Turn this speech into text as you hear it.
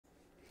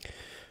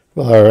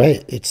Well, all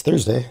right. It's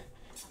Thursday,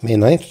 May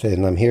 9th,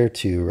 and I'm here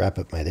to wrap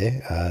up my day.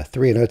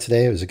 3-0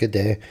 today. It was a good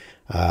day.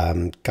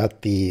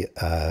 Got the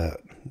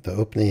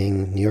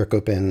opening New York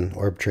Open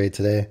orb trade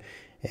today,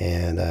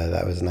 and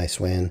that was a nice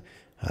win.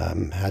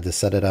 Had to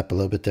set it up a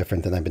little bit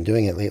different than I've been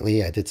doing it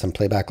lately. I did some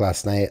playback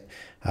last night,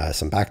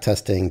 some back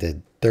testing,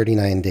 did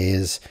 39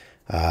 days,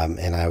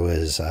 and I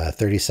was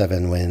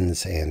 37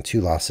 wins and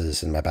 2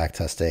 losses in my back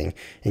testing,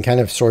 and kind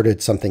of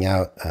sorted something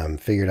out,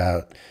 figured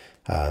out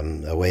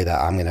a way that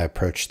I'm going to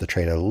approach the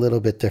trade a little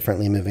bit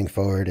differently moving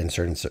forward in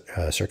certain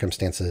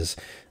circumstances.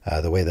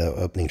 The way the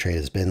opening trade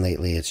has been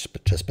lately, it's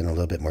just been a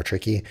little bit more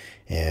tricky.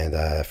 And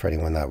for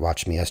anyone that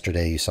watched me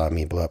yesterday, you saw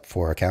me blow up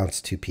 4 accounts,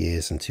 2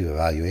 PAs, and 2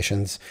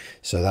 evaluations.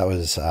 So that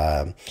was,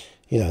 that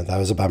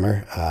was a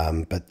bummer.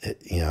 But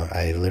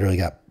I literally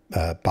got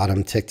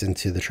bottom ticked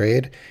into the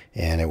trade,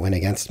 and it went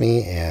against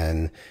me.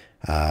 And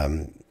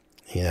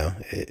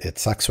it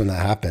sucks when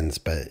that happens,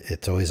 but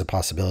it's always a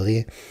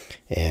possibility.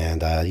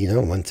 And,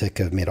 1 tick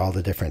have made all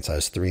the difference. I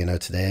was 3-0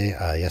 today.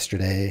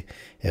 Yesterday,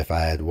 if I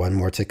had one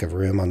more tick of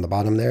room on the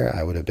bottom there,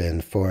 I would have been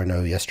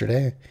 4-0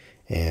 yesterday.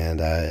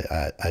 And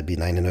I'd be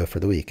 9-0 for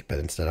the week. But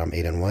instead, I'm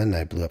 8-1.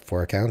 I blew up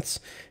 4 accounts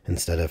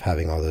instead of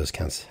having all those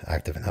accounts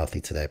active and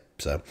healthy today.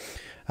 So,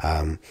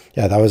 that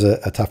was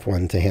a tough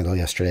one to handle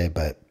yesterday,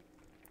 but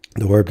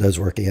the orb does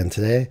work again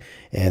today.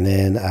 And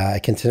then I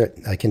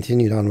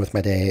continued on with my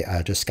day,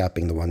 just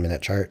scalping the 1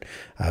 minute chart.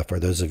 For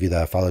those of you that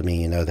have followed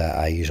me, you know that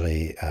I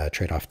usually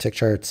trade off tick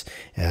charts,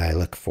 and I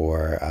look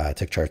for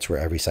tick charts where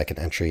every second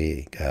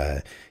entry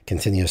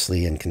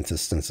continuously and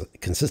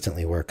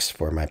consistently works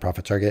for my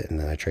profit target, and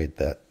then I trade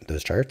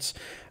those charts.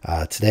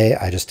 Today,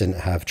 I just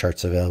didn't have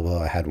charts available.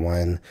 I had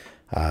one.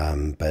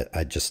 But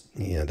I just,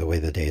 the way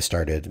the day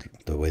started,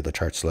 the way the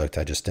charts looked,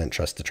 I just didn't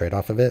trust the trade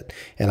off of it.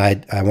 And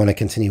I want to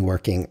continue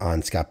working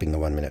on scalping the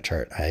 1 minute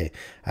chart. I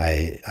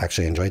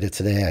actually enjoyed it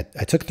today.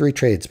 I took 3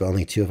 trades, but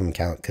only 2 of them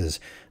count because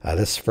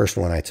this first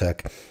one I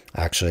took,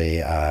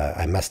 actually,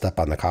 I messed up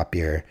on the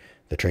copier,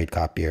 the trade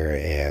copier,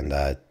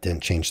 and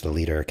didn't change the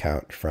leader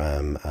account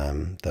from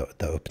the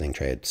opening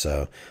trade.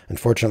 So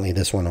unfortunately,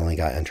 this one only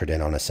got entered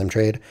in on a sim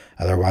trade.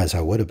 Otherwise,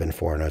 I would have been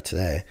 4-0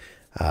 today.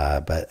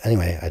 But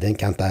anyway, I didn't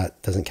count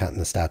that. Doesn't count in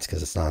the stats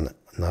because it's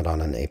not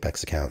on an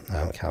Apex account.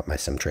 I don't count my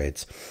sim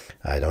trades.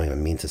 I don't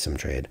even mean to sim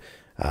trade.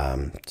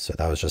 So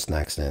that was just an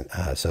accident.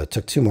 So it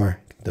took 2 more.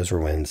 Those were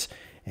wins.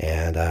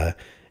 And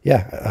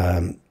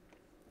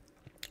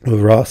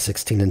overall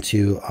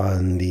 16-2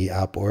 on the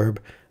Alp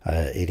Orb.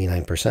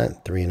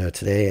 89%, 3-0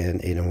 today,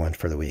 and 8-1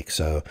 for the week.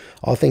 So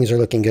all things are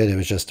looking good. It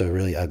was just a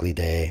really ugly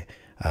day.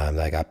 That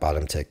I got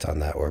bottom ticked on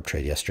that orb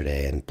trade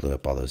yesterday and blew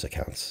up all those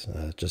accounts.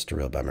 Just a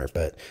real bummer,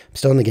 but I'm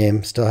still in the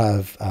game. Still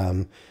have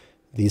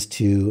these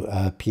 2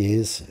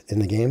 PAs in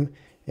the game,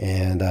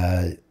 and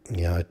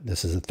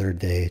this is the 3rd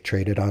day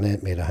traded on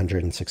it. Made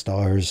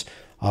 $106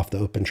 off the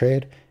open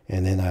trade,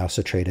 and then I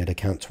also traded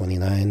account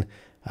 29,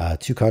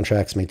 2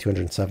 contracts, made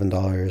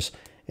 $207,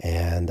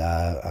 and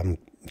I'm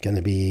going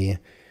to be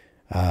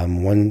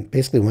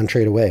basically one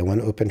trade away, one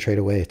open trade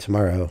away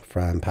tomorrow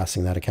from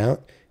passing that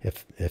account,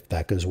 if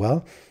that goes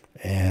well.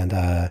 And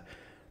I'm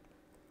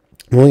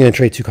only going to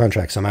trade 2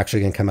 contracts. So I'm actually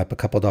going to come up a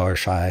couple dollars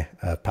shy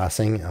of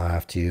passing. I'll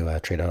have to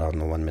trade out on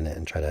the 1 minute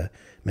and try to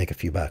make a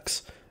few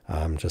bucks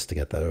just to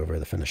get that over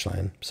the finish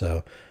line.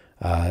 So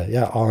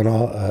all in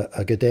all,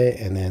 a good day.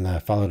 And then I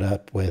followed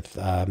up with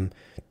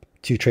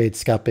 2 trades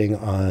scalping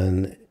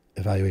on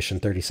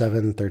evaluation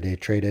 37, 3rd day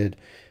traded.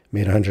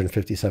 Made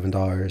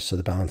 $157, so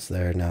the balance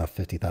there now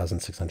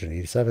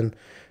 50,687.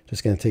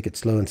 Just going to take it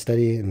slow and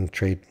steady and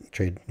trade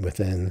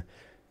within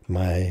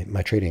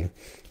my trading.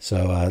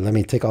 So let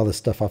me take all this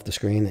stuff off the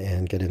screen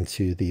and get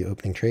into the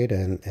opening trade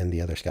and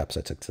the other scalps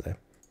I took today.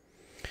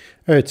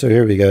 All right, so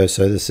here we go.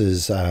 So this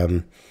is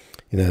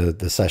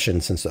the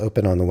session since the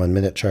open on the 1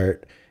 minute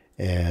chart,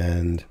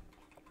 and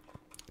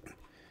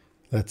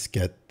let's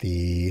get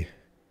the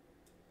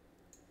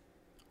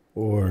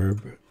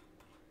orb,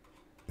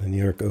 the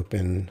New York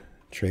Open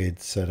trade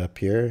set up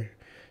here.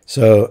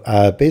 So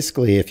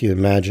basically, if you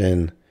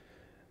imagine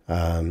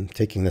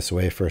taking this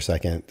away for a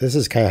second, this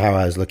is kind of how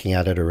I was looking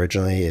at it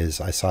originally. Is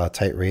I saw a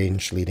tight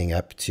range leading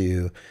up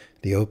to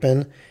the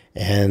open,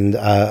 and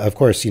of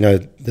course,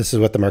 this is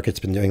what the market's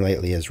been doing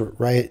lately. Is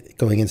right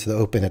going into the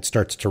open, it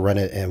starts to run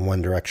it in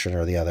one direction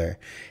or the other.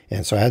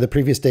 And so I had the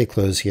previous day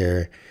close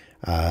here.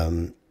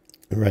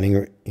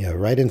 Running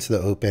right into the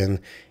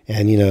open,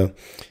 and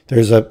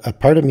there's a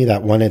part of me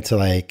that wanted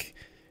to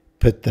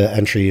put the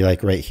entry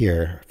right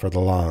here for the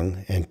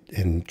long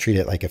and treat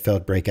it like a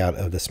failed breakout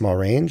of the small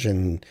range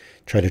and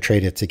try to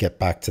trade it to get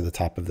back to the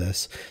top of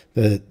this.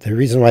 The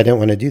reason why I didn't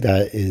want to do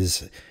that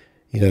is,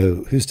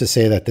 who's to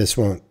say that this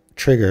won't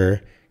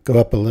trigger, go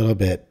up a little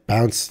bit,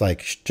 bounce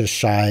just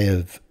shy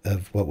of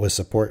what was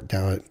support,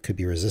 down it could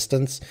be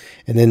resistance,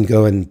 and then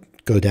go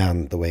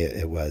down the way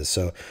it was.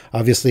 So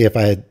obviously if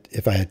I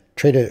had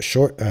traded it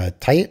short,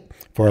 tight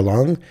for a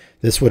long,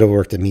 this would have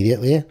worked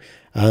immediately.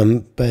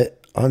 But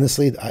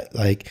honestly,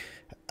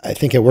 I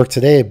think it worked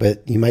today,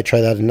 but you might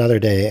try that another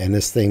day, and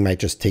this thing might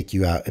just take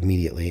you out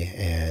immediately,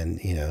 and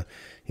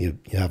you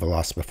have a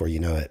loss before you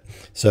know it.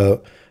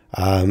 So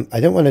I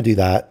didn't want to do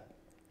that.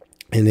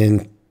 And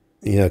then,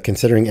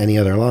 considering any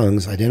other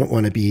longs, I didn't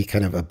want to be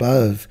kind of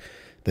above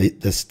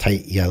this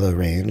tight yellow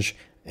range,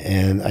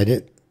 and I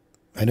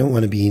don't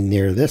want to be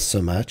near this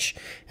so much.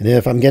 And then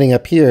if I'm getting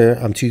up here,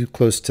 I'm too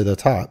close to the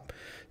top.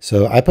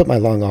 So I put my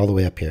long all the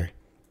way up here,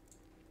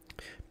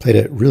 played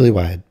it really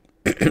wide.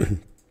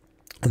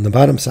 On the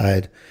bottom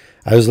side,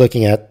 I was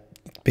looking at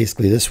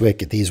basically this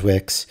wick at these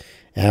wicks,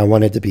 and I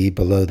wanted to be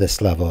below this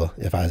level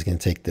if I was going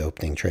to take the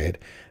opening trade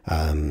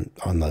on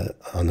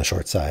the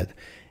short side.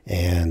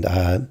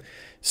 And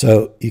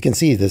so you can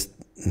see this,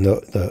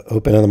 the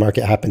open of the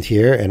market happened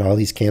here, and all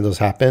these candles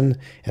happened,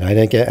 and I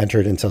didn't get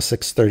entered until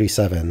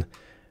 6:37,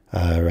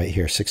 right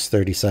here,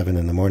 6:37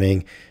 in the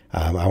morning.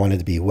 I wanted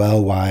to be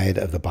well wide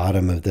of the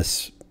bottom of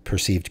this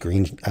perceived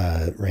green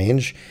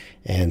range,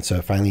 and so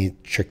it finally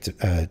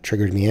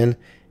triggered me in,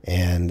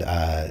 and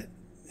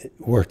it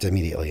worked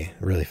immediately,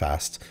 really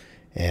fast.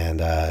 And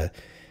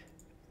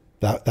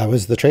that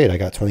was the trade. I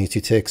got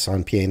 22 ticks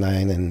on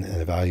PA9 and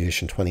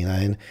evaluation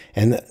 29.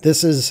 And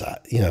this is,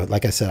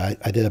 like I said,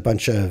 I did a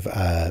bunch of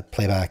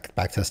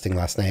back testing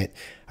last night.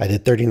 I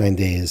did 39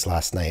 days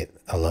last night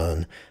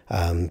alone.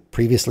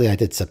 Previously, I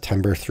did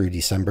September through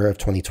December of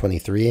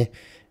 2023.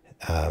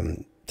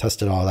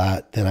 Tested all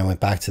that. Then I went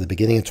back to the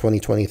beginning of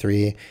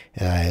 2023,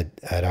 and I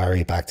had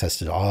already back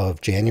tested all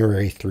of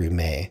January through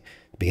May,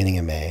 beginning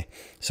of May.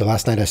 So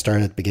last night I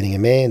started at the beginning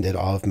of May and did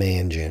all of May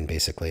and June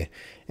basically.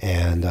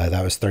 And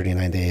that was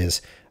 39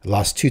 days. I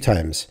lost 2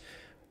 times.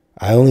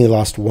 I only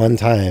lost 1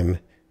 time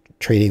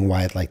trading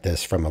wide like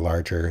this from a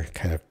larger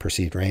kind of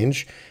perceived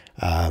range,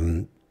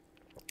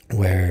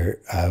 where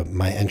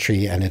my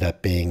entry ended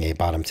up being a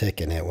bottom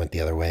tick and it went the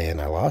other way and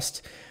I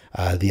lost.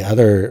 The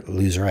other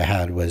loser I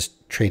had was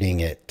trading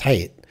it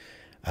tight,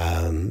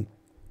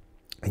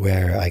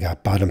 where I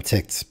got bottom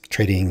ticked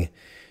trading,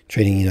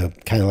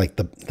 kind of like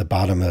the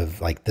bottom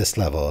of like this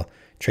level,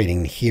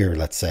 trading here,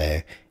 let's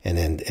say, and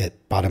then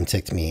it bottom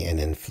ticked me and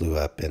then flew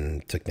up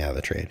and took me out of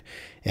the trade.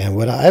 And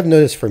what I've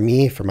noticed for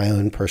me, for my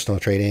own personal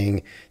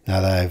trading,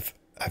 now that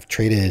I've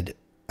traded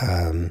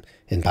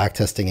in back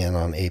testing and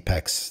on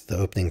Apex, the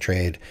opening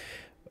trade,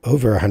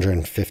 over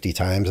 150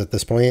 times at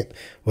this point,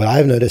 what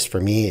I've noticed for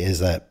me is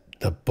that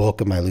the bulk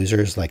of my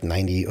losers, like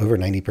over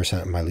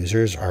 90% of my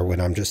losers, are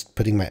when I'm just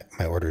putting my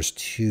orders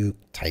too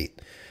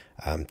tight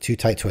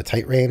to a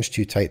tight range,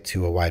 too tight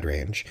to a wide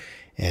range.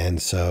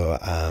 And so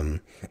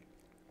I'm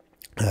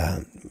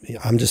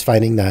just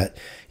finding that,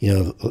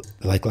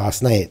 like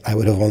last night, I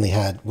would have only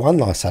had 1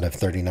 loss out of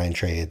 39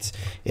 trades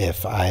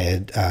if I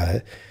had,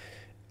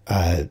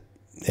 and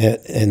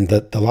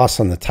the loss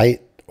on the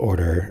tight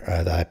order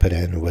that I put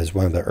in was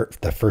one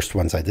of the first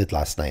ones I did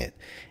last night.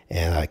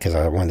 And because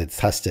I wanted to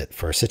test it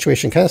for a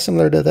situation kind of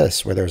similar to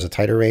this, where there was a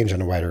tighter range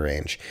and a wider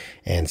range.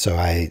 And so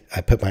I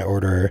put my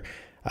order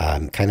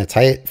kind of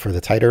tight for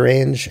the tighter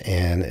range,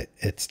 and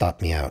it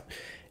stopped me out.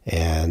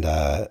 And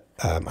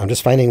I'm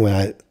just finding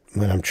when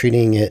I'm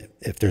treating it,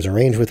 if there's a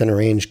range within a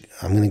range,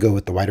 I'm going to go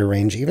with the wider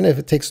range, even if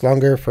it takes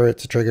longer for it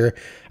to trigger.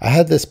 I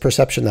had this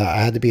perception that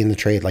I had to be in the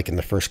trade like in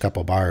the first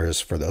couple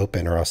bars for the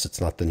open, or else it's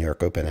not the New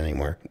York Open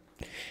anymore.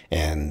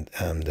 And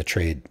the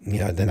trade,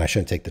 then I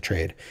shouldn't take the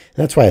trade. And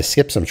that's why I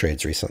skipped some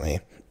trades recently.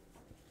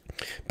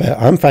 But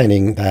I'm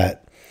finding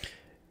that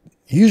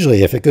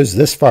usually if it goes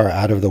this far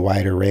out of the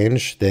wider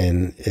range,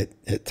 then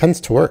it tends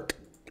to work.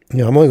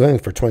 I'm only going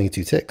for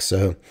 22 ticks,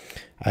 so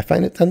I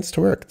find it tends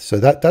to work. So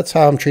that's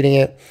how I'm treating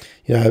it.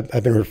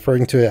 I've been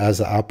referring to it as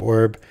the Alp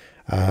Orb,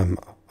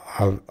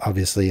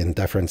 obviously in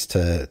deference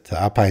to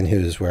Alpine,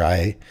 who's where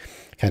I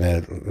kind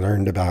of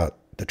learned about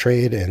the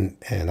trade, and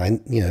I,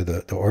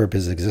 the orb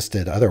has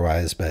existed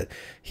otherwise, but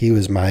he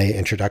was my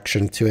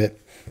introduction to it,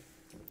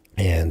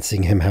 and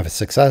seeing him have a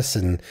success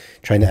and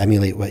trying to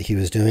emulate what he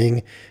was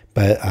doing.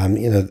 But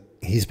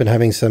he's been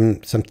having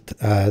some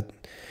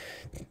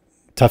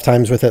tough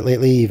times with it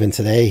lately. Even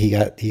today, he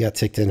got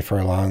ticked in for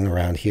a long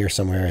around here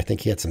somewhere. I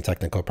think he had some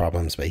technical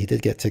problems, but he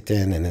did get ticked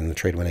in, and then the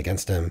trade went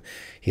against him.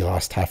 He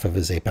lost half of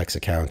his Apex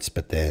accounts,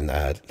 but then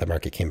the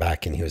market came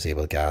back and he was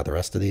able to get out of the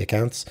rest of the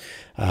accounts.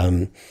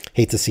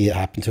 Hate to see it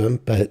happen to him,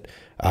 but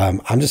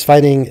I'm just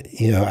finding,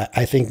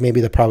 I think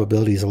maybe the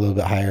probability is a little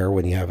bit higher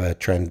when you have a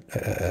trend,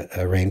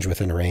 a range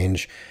within a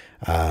range.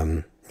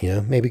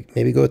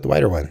 Maybe go with the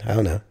wider one. I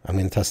don't know. I'm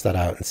going to test that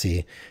out and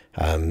see.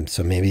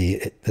 So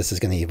maybe this is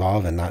going to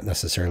evolve and not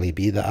necessarily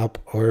be the Alp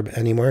Orb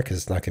anymore, because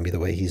it's not going to be the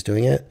way he's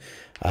doing it.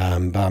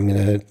 But I'm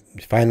going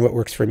to find what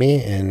works for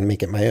me and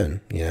make it my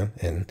own,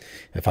 and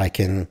if I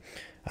can,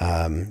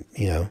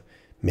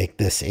 make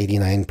this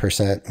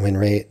 89% win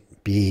rate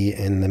be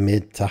in the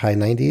mid to high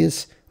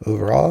 90s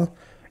overall,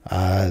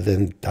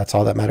 then that's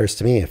all that matters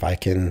to me. If I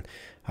can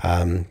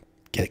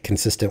get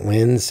consistent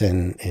wins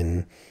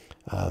and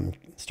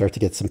start to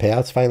get some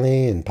payouts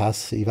finally and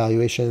pass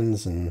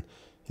evaluations and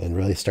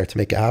really start to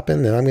make it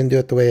happen, then I'm going to do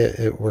it the way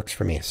it works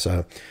for me.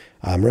 So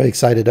I'm really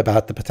excited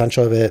about the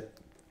potential of it.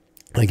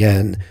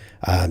 Again,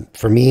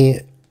 for me,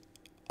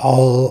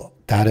 all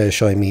data is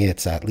showing me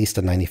it's at least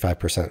a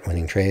 95%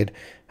 winning trade.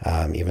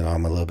 Even though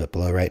I'm a little bit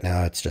below right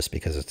now, it's just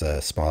because it's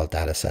a small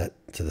data set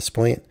to this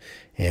point,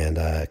 and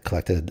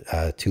collected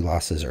 2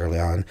 losses early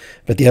on.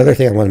 But the other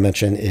thing I want to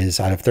mention is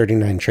out of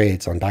 39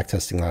 trades on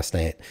backtesting last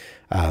night,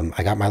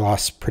 I got my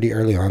loss pretty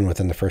early on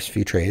within the first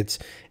few trades.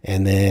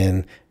 And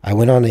then I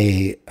went on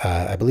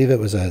I believe it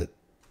was a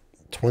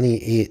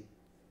 28,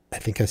 I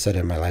think I said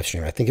in my live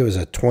stream, I think it was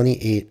a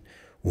 28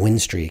 win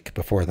streak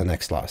before the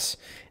next loss.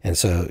 And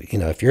so,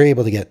 if you're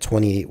able to get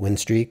 28 win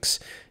streaks,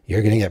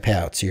 you're going to get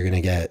payouts. You're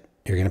going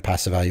to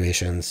pass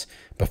evaluations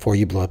before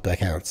you blow up the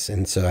accounts.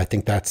 And so I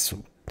think that's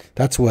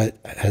what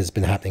has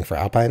been happening for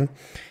Alpine.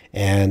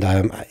 And,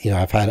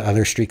 I've had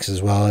other streaks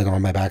as well in all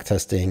my back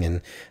testing.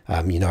 And,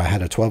 I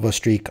had a 12-0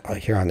 streak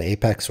here on the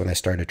Apex when I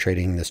started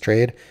trading this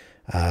trade.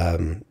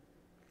 On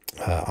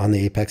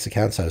the Apex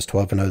accounts, I was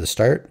 12-0 to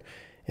start.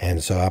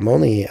 And so I'm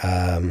only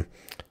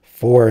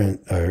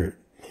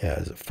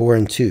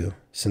 4-2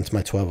 since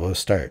my 12-0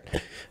 start.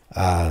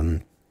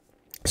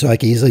 So I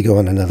could easily go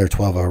on another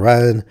 12-0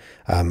 run.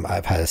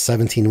 I've had a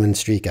 17 win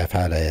streak. I've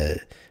had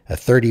a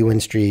 30 win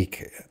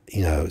streak.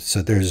 So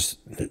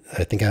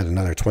I think I had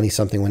another 20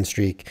 something win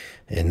streak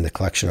in the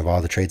collection of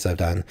all the trades I've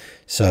done.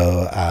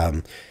 So,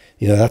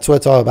 that's what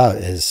it's all about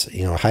is,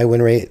 high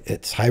win rate.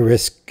 It's high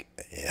risk.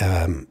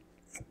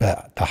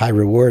 But the high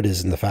reward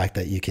is in the fact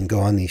that you can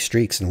go on these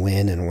streaks and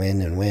win and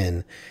win and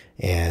win,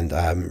 and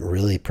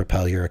really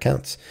propel your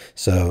accounts.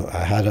 So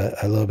I had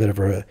a little bit of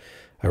a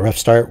rough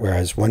start where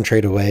I was 1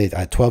 trade away,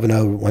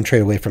 12-0, 1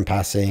 trade away from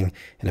passing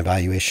an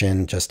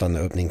evaluation just on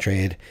the opening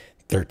trade.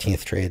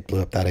 13th trade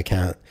blew up that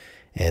account.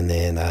 And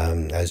then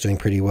I was doing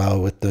pretty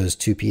well with those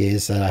 2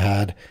 PAs that I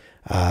had.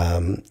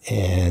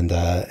 And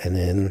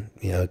then,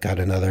 got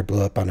another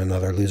blow up on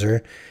another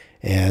loser.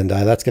 And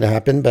that's going to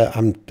happen, but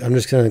I'm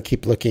just going to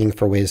keep looking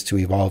for ways to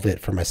evolve it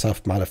for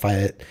myself, modify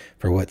it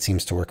for what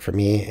seems to work for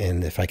me,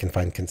 and if I can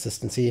find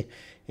consistency,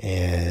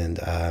 and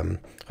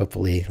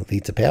hopefully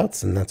lead to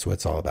payouts, and that's what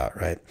it's all about,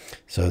 right?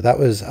 So that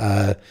was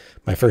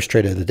my first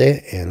trade of the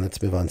day, and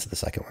let's move on to the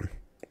second one.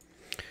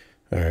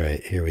 All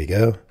right, here we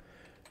go.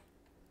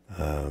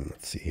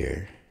 Let's see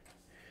here.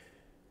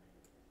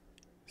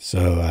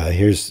 So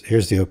here's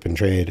the open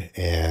trade,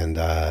 and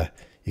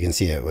you can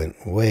see it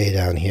went way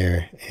down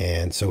here.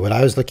 And so what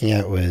I was looking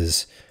at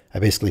was I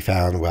basically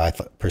found what I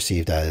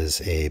perceived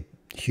as a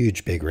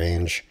huge big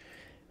range.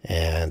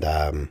 And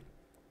when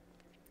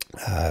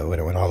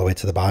it went all the way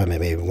to the bottom,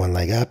 it made 1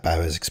 leg up. I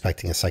was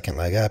expecting a second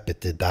leg up.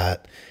 It did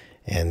that.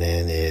 And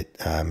then it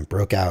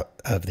broke out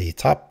of the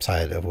top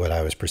side of what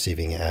I was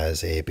perceiving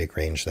as a big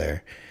range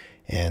there.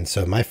 And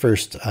so my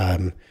first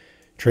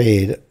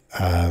trade,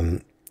 I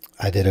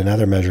did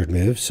another measured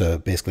move. So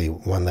basically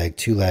 1 leg,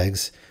 2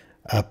 legs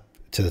up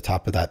to the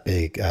top of that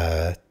big,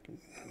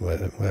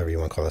 whatever you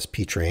want to call this,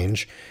 peach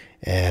range.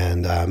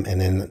 And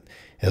then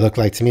it looked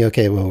like to me,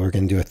 okay, well, we're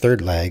going to do a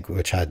 3rd leg,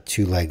 which had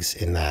 2 legs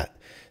in that.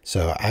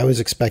 So I was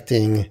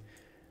expecting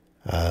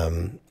a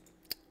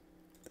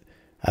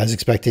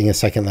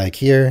second leg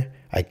here.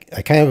 I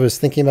kind of was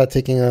thinking about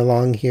taking a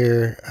long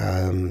here.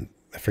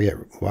 I forget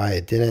why I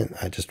didn't.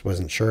 I just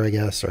wasn't sure, I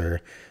guess, or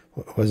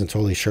wasn't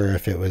totally sure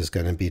if it was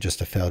going to be just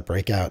a failed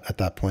breakout at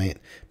that point,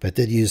 but it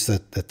did use the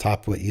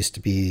top, what used to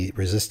be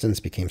resistance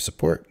became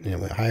support, and it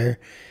went higher.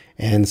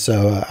 And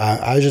so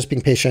I was just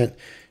being patient,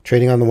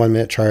 trading on the 1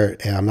 minute chart,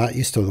 and I'm not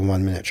used to the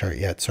 1 minute chart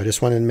yet. So I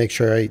just wanted to make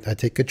sure I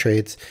take good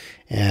trades,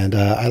 and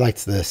I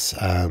liked this.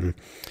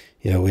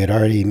 We had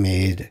already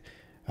made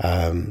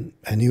a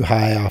new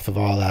high off of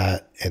all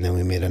that, and then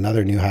we made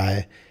another new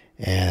high,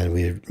 and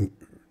we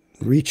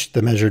reached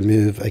the measured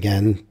move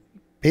again,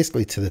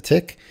 basically to the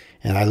tick.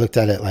 And I looked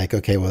at it like,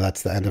 okay, well,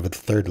 that's the end of a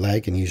 3rd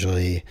leg. And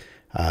usually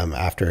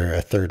after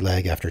a 3rd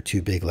leg, after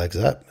 2 big legs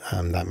up,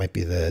 that might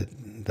be the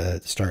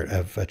start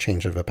of a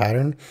change of a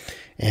pattern.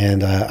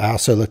 And I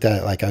also looked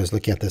at it like I was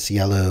looking at this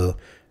yellow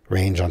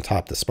range on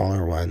top, the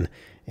smaller one.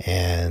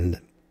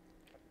 And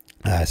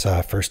I saw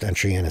a first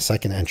entry and a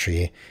second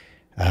entry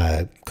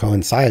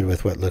coincide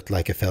with what looked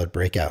like a failed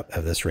breakout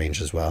of this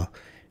range as well.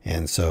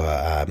 And so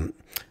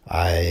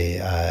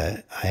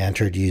I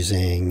entered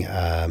using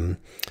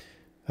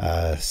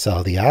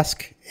sell the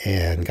ask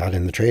and got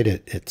in the trade.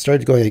 It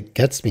started going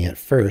against me at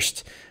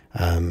first.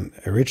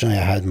 Originally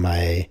I had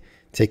my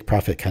take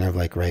profit kind of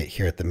like right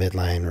here at the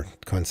midline, or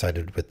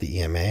coincided with the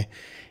EMA.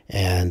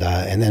 And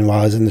then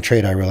while I was in the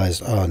trade, I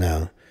realized, oh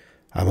no,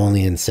 I'm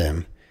only in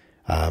sim.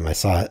 I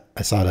saw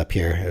it up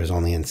here. It was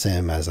only in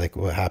sim. I was like,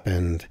 what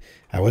happened?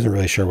 I wasn't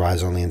really sure why I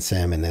was only in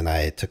sim. And then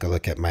I took a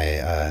look at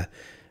my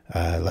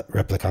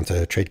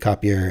Replicanto trade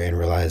copier and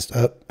realized,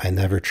 oh, I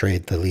never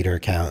trade the leader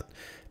account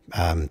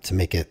to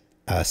make it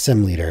a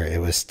sim leader.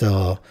 It was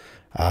still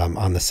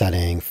on the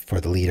setting for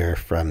the leader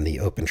from the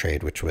open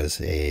trade, which was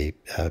the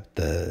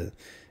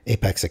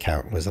Apex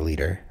account was a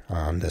leader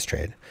on this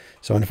trade.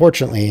 So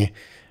unfortunately,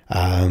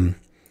 the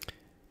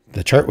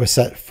chart was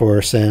set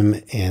for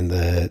sim, and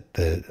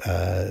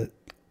the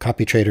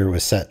copy trader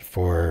was set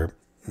for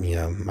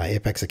my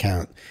Apex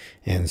account.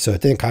 And so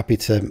it didn't copy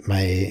to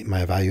my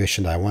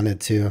evaluation that I wanted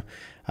to.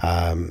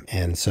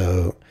 And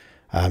so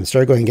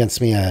started going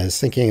against me. I was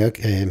thinking,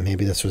 okay,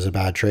 maybe this was a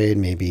bad trade.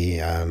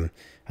 Maybe I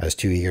was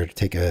too eager to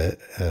take a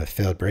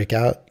failed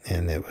breakout,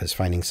 and it was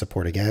finding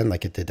support again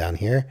like it did down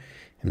here.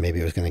 And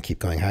maybe it was going to keep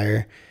going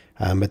higher.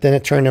 But then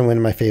it turned and went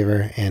in my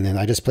favor. And then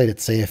I just played it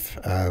safe.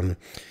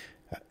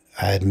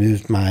 I had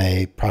moved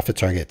my profit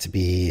target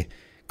to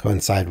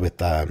coincide with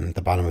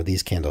the bottom of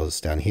these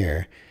candles down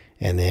here.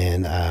 And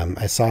then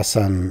I saw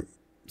some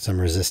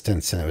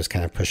resistance, and it was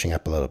kind of pushing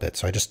up a little bit.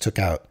 So I just took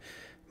out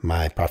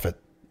my profit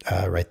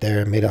right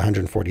there, made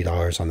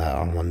 $140 on that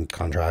on one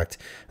contract.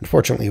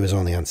 Unfortunately, it was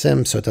only on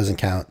sim, so it doesn't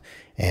count.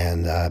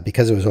 And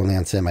because it was only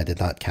on sim, I did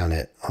not count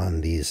it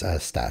on these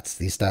stats.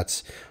 These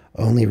stats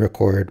only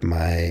record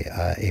my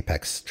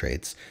Apex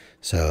trades.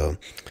 So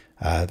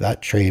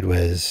that trade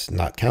was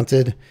not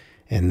counted.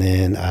 And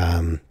then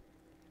I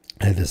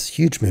had this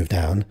huge move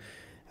down.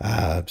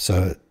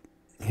 So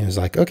he was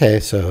like, okay,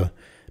 so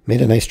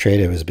made a nice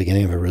trade. It was the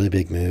beginning of a really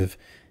big move.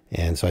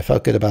 And so I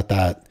felt good about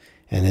that.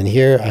 And then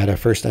here I had a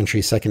first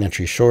entry, second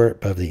entry short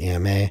above the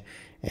EMA.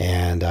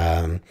 And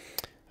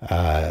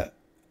I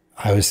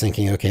was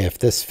thinking, okay, if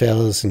this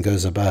fails and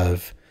goes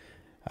above,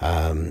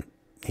 I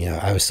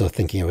was still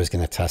thinking it was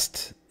going to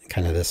test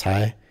kind of this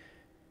high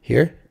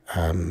here,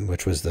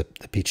 which was the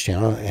peach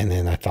channel. And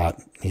then I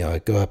thought,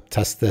 it'd go up,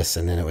 test this,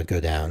 and then it would go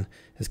down.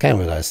 It's kind of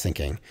what I was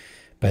thinking.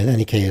 But in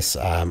any case,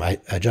 I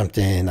jumped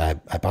in, I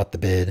bought the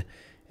bid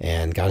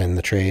and got in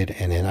the trade.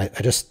 And then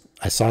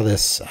I saw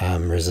this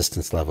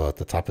resistance level at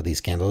the top of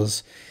these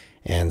candles.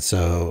 And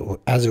so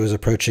as it was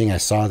approaching, I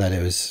saw that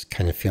it was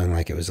kind of feeling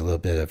like it was a little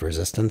bit of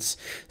resistance.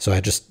 So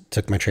I just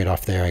took my trade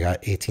off there. I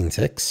got 18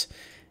 ticks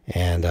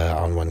and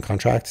on one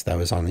contract. That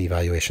was on the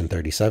evaluation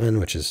 37,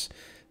 which is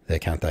the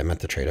account that I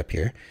meant to trade up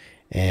here.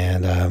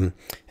 And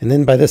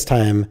then by this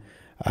time,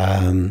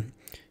 I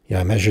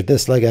measured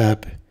this leg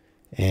up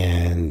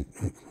and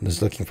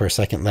was looking for a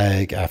second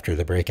leg after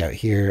the breakout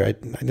here. I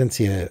didn't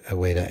see a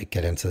way to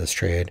get into this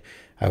trade.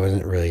 I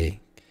wasn't really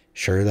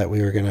sure that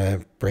we were going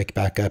to break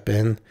back up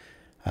in.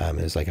 It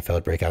was like a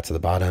failed breakout to the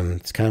bottom.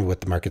 It's kind of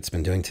what the market's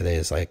been doing today,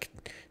 is like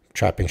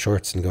trapping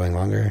shorts and going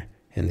longer,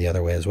 and the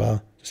other way as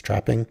well, just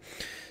trapping.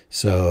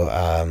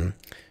 So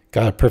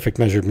got a perfect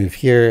measured move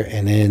here.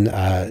 And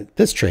then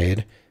this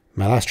trade,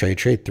 my last trade,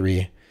 trade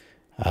 3,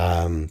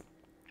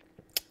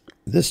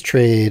 this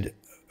trade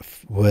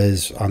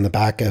was on the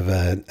back of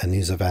a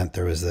news event.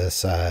 There was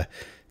this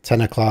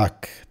 10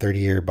 o'clock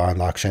 30-year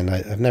bond auction.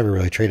 I've never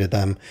really traded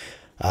them.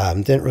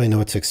 Didn't really know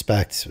what to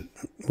expect.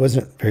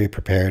 Wasn't very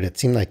prepared. It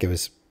seemed like it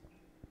was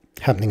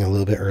happening a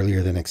little bit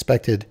earlier than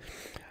expected.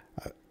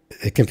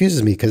 It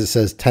confuses me because it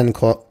says 10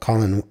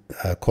 colon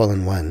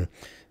 1.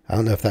 I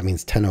don't know if that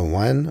means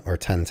 10:01 or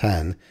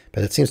 10:10,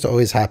 but it seems to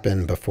always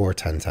happen before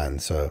 10:10.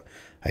 So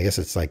I guess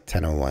it's like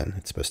 10:01.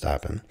 It's supposed to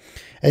happen.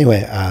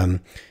 Anyway,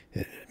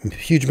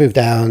 huge move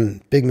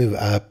down, big move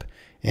up.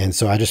 And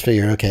so I just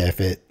figured, okay,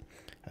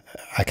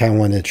 I kind of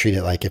wanted to treat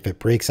it like if it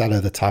breaks out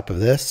of the top of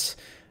this,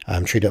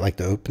 treat it like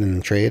the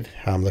open trade,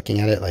 how I'm looking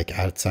at it, like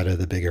outside of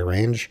the bigger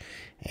range.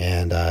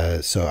 And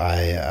so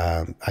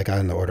I got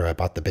in the order, I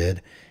bought the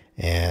bid,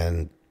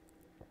 and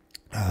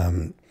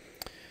I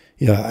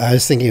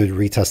was thinking it would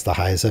retest the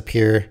highs up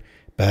here,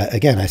 but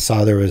again, I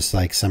saw there was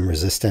like some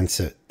resistance.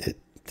 It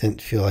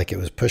didn't feel like it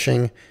was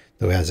pushing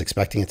the way I was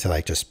expecting it to,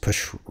 like just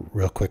push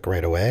real quick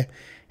right away.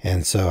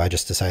 And so I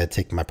just decided to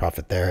take my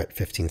profit there at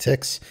 15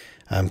 ticks.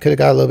 Could have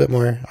got a little bit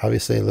more,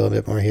 obviously a little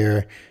bit more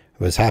here.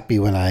 I was happy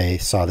when I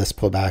saw this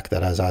pullback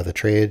that I was out of the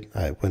trade.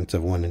 I wouldn't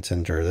have wanted to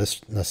endure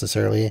this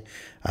necessarily,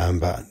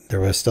 but there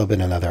was still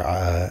been another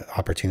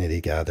opportunity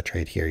to get out of the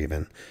trade here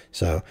even.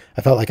 So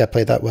I felt like I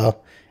played that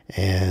well.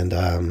 And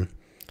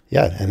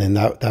yeah, and then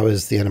that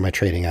was the end of my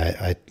trading.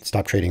 I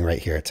stopped trading right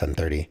here at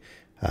 10:30,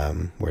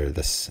 where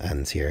this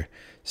ends here.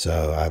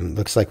 So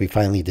looks like we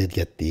finally did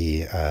get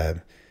the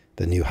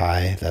new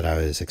high that I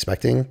was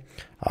expecting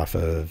off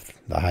of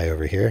the high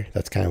over here.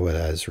 That's kind of what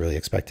I was really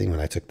expecting when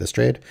I took this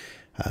trade.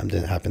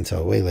 Didn't happen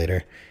until way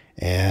later.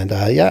 And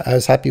yeah, I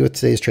was happy with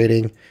today's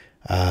trading.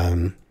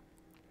 I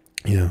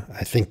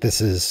think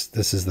this is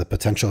the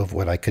potential of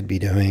what I could be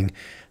doing.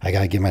 I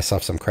got to give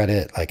myself some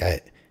credit. Like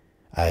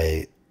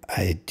I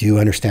do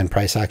understand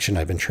price action.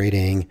 I've been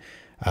trading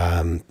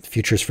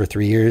futures for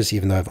 3 years,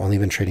 even though I've only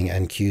been trading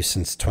NQ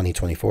since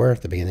 2024,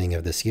 the beginning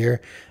of this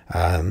year.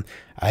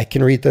 I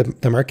can read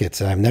the markets,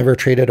 and I've never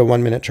traded a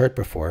 1-minute chart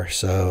before.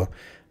 So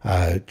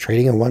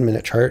trading a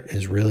 1-minute chart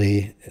is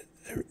really,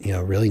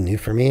 really new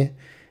for me.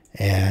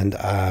 And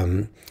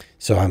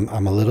so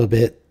I'm a little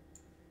bit,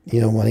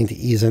 wanting to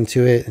ease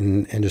into it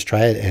and just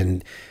try it.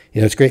 And,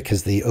 it's great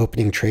because the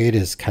opening trade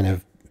has kind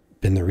of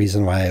been the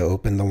reason why I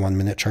opened the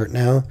 1-minute chart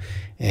now.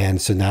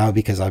 And so now,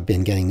 because I've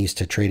been getting used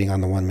to trading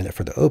on the 1 minute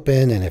for the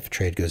open, and if a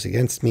trade goes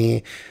against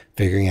me,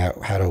 figuring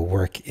out how to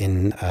work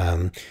in,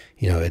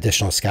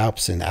 additional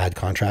scalps and add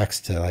contracts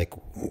to like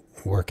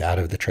work out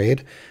of the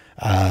trade,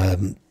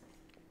 has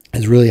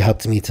really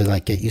helped me to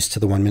like get used to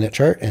the 1-minute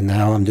chart. And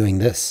now I'm doing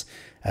this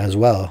as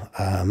well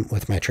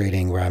with my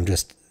trading, where I'm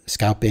just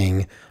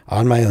scalping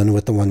on my own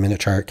with the 1 minute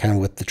chart, kind of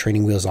with the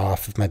training wheels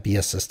off of my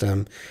BS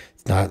system.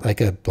 It's not like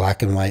a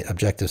black and white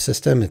objective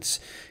system. It's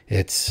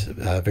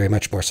very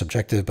much more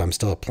subjective, but I'm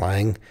still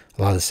applying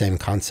a lot of the same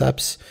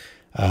concepts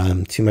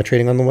to my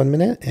trading on the 1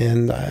 minute,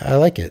 and I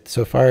like it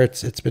so far.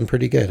 It's been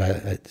pretty good.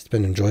 It's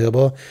been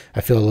enjoyable.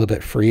 I feel a little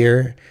bit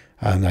freer.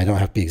 I don't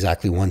have to be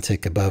exactly 1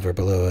 tick above or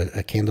below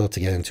a candle to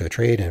get into a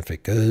trade, and if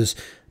it goes,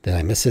 then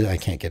I miss it. I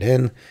can't get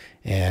in,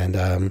 and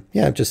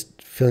yeah, I'm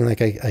just feeling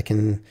like I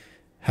can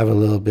have a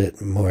little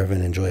bit more of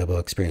an enjoyable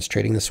experience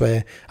trading this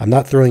way. I'm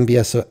not throwing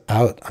BS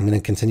out. I'm going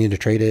to continue to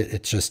trade it.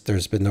 It's just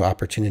there's been no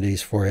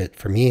opportunities for it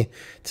for me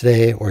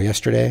today or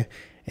yesterday.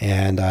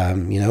 And,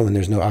 you know, when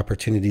there's no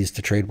opportunities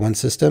to trade one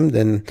system,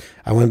 then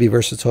I want to be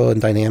versatile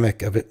and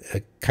dynamic of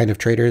a kind of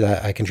trader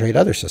that I can trade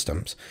other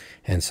systems.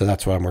 And so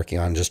that's what I'm working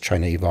on, just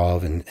trying to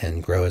evolve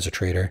and grow as a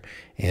trader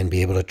and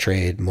be able to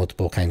trade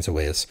multiple kinds of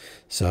ways.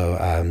 So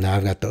now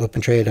I've got the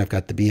open trade, I've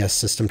got the BS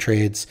system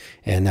trades,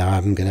 and now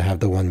I'm going to have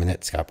the 1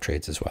 minute scalp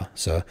trades as well.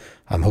 So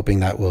I'm hoping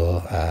that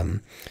will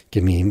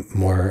give me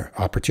more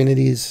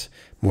opportunities,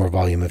 more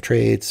volume of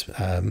trades,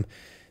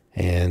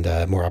 and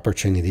more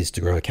opportunities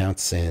to grow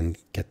accounts and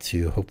get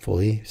to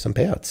hopefully some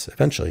payouts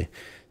eventually.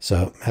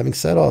 So having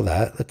said all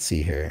that, let's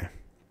see here.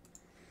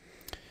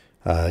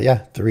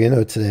 Yeah,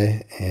 3-0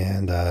 today,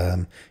 and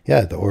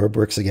yeah, the orb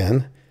works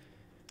again.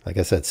 Like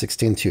I said,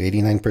 16 to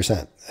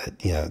 89%.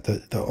 You know,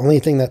 the only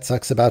thing that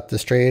sucks about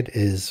this trade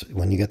is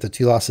when you get the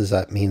 2 losses,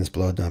 that means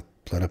blown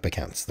up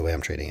accounts, the way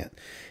I'm trading it.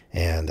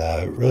 And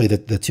really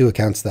the 2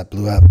 accounts that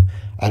blew up,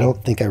 I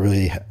don't think I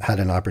really had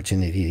an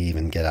opportunity to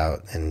even get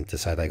out and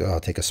decide like, oh, I'll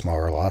take a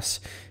smaller loss.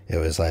 It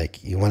was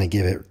like, you want to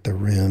give it the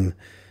room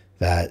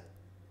that,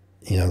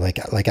 you know,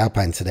 like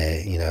Alpine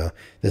today, you know,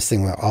 this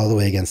thing went all the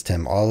way against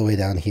him, all the way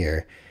down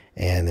here.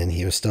 And then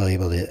he was still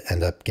able to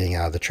end up getting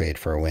out of the trade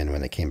for a win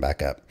when it came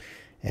back up.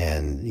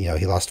 And, you know,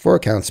 he lost 4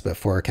 accounts, but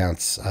 4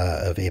 accounts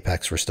of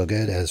Apex were still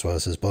good, as well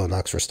as his blow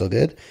knocks were still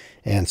good.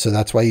 And so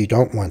that's why you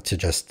don't want to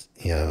just,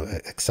 you know,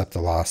 accept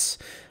the loss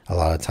a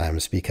lot of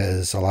times,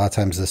 because a lot of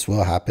times this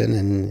will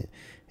happen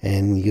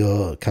and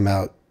you'll come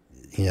out,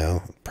 you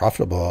know,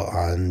 profitable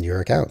on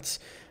your accounts.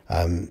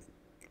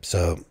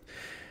 So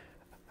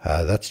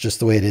that's just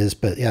the way it is.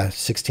 But yeah,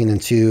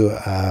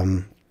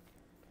 16-2,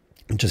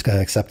 just got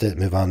to accept it,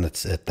 move on.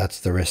 That's it.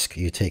 That's the risk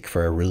you take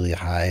for a really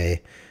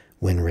high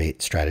win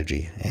rate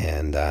strategy.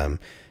 And,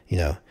 you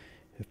know,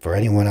 for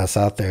anyone else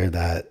out there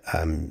that,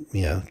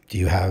 you know, do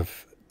you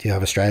have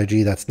a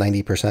strategy that's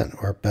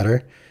 90% or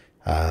better?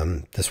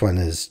 This one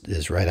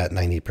is right at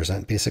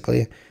 90%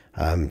 basically,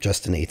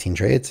 just in 18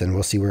 trades, and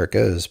we'll see where it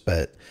goes.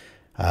 But,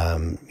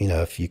 you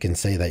know, if you can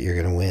say that you're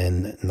going to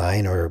win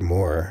 9 or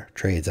more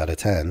trades out of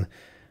 10,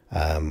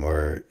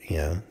 or, you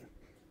know,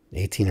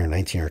 18 or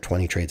 19 or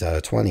 20 trades out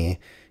of 20,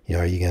 you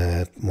know, are you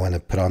going to want to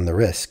put on the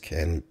risk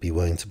and be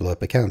willing to blow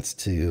up accounts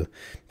to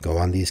go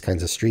on these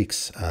kinds of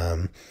streaks?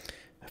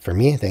 For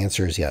me, the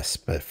answer is yes.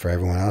 But for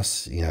everyone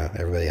else, you know,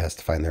 everybody has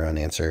to find their own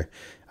answer.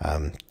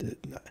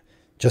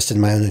 Just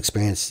in my own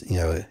experience, you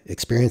know,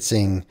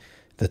 experiencing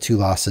the 2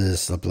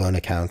 losses, the blown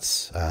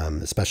accounts,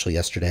 especially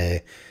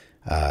yesterday,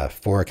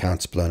 4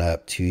 accounts blown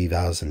up, 2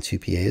 evals and 2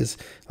 PAs,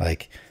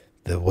 like,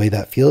 the way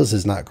that feels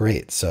is not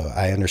great. So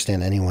I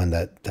understand anyone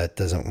that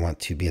doesn't want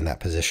to be in that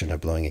position of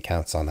blowing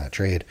accounts on that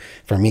trade.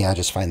 For me, I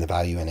just find the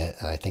value in it,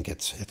 and I think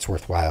it's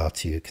worthwhile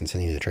to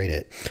continue to trade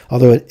it.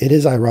 Although it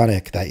is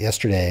ironic that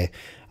yesterday,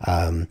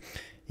 you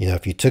know,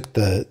 if you took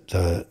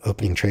the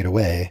opening trade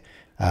away,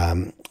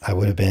 I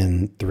would have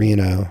been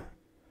 3-0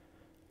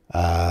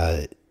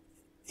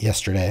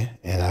 yesterday,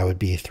 and I would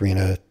be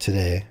 3-0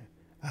 today,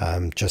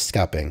 just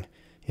scalping.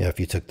 You know, if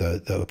you took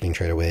the opening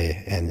trade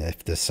away, and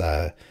if this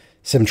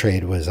sim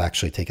trade was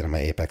actually taken on my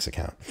Apex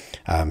account.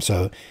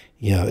 So,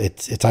 you know,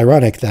 it's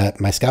ironic that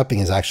my scalping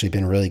has actually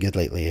been really good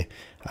lately.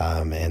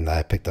 And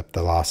I picked up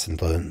the loss and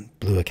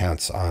blue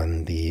accounts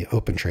on the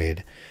open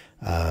trade.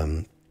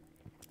 But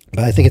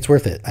I think it's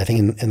worth it. I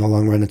think in the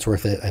long run, it's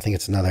worth it. I think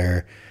it's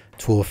another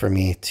tool for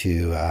me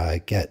to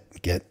get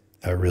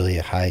a really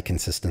high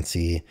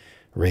consistency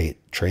rate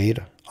trade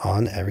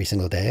on every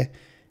single day.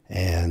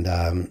 And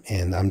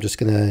I'm just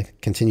going to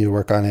continue to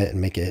work on it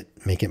and make it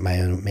my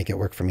own, make it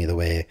work for me the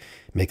way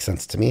it makes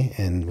sense to me.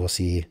 And we'll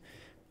see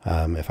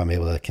if I'm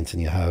able to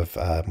continue to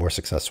have more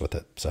success with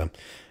it. So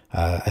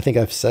I think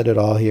I've said it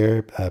all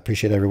here. I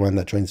appreciate everyone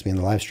that joins me in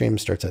the live stream.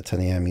 Starts at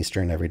 10 a.m.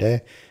 Eastern every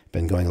day.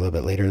 Been going a little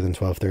bit later than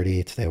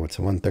 12:30. Today I went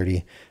to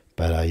 1:30,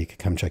 but you can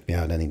come check me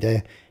out any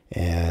day.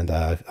 And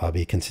I'll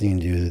be continuing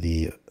to do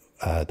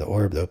the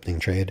orb, the opening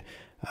trade,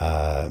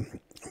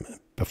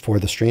 before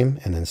the stream,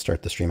 and then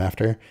start the stream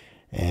after.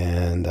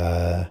 And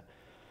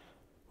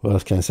what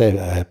else can I say?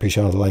 I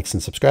appreciate all the likes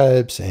and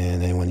subscribes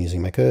and anyone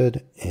using my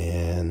code.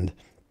 And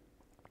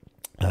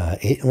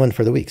 8-1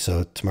 for the week.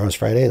 So tomorrow's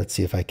Friday. Let's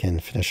see if I can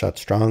finish out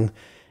strong.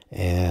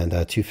 And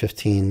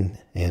 215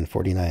 and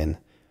 49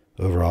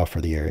 overall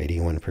for the year,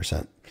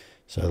 81%.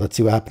 So let's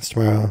see what happens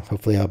tomorrow.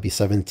 Hopefully I'll be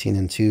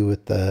 17-2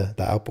 with the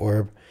Alp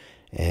orb.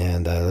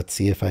 and let's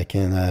see if I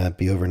can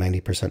be over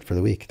 90% for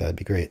the week. That'd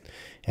be great.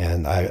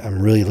 And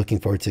I'm really looking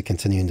forward to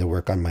continuing to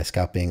work on my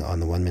scalping on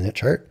the 1 minute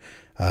chart,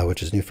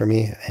 which is new for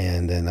me.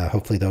 And then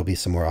hopefully there'll be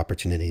some more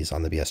opportunities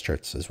on the BS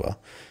charts as well.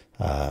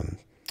 All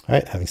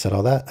right, having said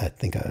all that, I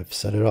think I've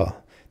said it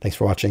all. Thanks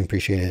for watching.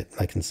 Appreciate it.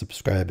 Like and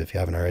subscribe if you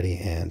haven't already.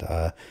 And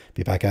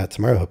be back at it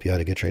tomorrow. Hope you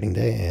had a good trading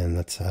day. And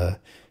let's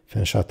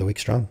finish out the week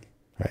strong.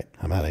 All right,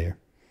 I'm out of here.